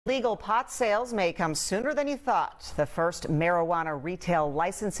Legal pot sales may come sooner than you thought. The first marijuana retail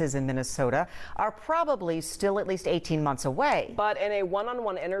licenses in Minnesota are probably still at least 18 months away. But in a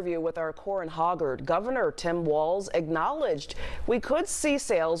one-on-one interview with our Corin Hoggard, Governor Tim Walz acknowledged we could see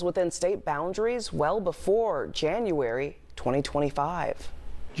sales within state boundaries well before January 2025.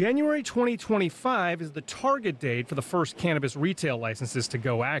 January 2025 is the target date for the first cannabis retail licenses to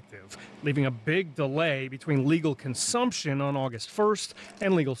go active, leaving a big delay between legal consumption on August 1st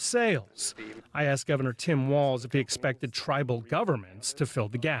and legal sales. I asked Governor Tim Walz if he expected tribal governments to fill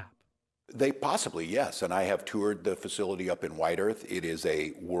the gap. They possibly, yes, and I have toured the facility up in White Earth. It is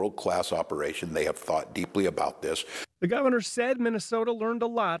a world-class operation. They have thought deeply about this. The governor said Minnesota learned a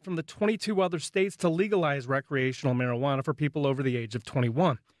lot from the 22 other states to legalize recreational marijuana for people over the age of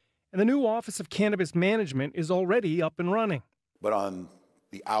 21. And the new Office of Cannabis Management is already up and running. But on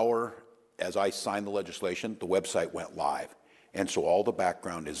the hour as I signed the legislation, the website went live. And so all the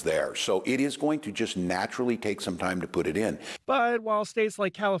background is there. So it is going to just naturally take some time to put it in. But while states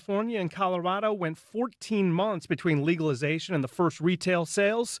like California and Colorado went 14 months between legalization and the first retail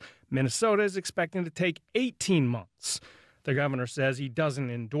sales, Minnesota is expecting to take 18 months. The governor says he doesn't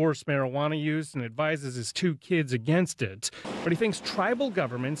endorse marijuana use and advises his two kids against it. But he thinks tribal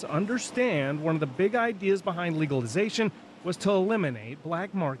governments understand one of the big ideas behind legalization was to eliminate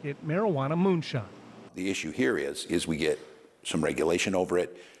black market marijuana moonshine. The issue here is we get some regulation over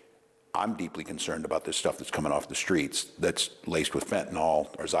it. I'm deeply concerned about this stuff that's coming off the streets that's laced with fentanyl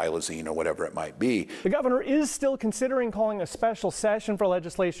or xylazine or whatever it might be. The governor is still considering calling a special session for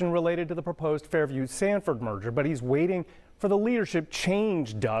legislation related to the proposed Fairview-Sanford merger, but he's waiting for the leadership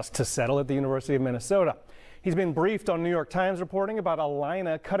change dust to settle at the University of Minnesota. He's been briefed on New York Times reporting about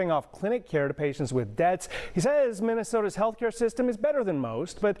Alina cutting off clinic care to patients with debts. He says Minnesota's healthcare system is better than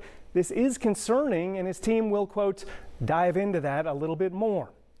most, but this is concerning, and his team will, quote, dive into that a little bit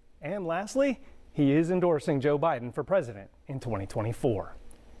more. And lastly, he is endorsing Joe Biden for president in 2024.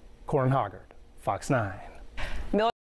 Corin Hoggard, Fox 9.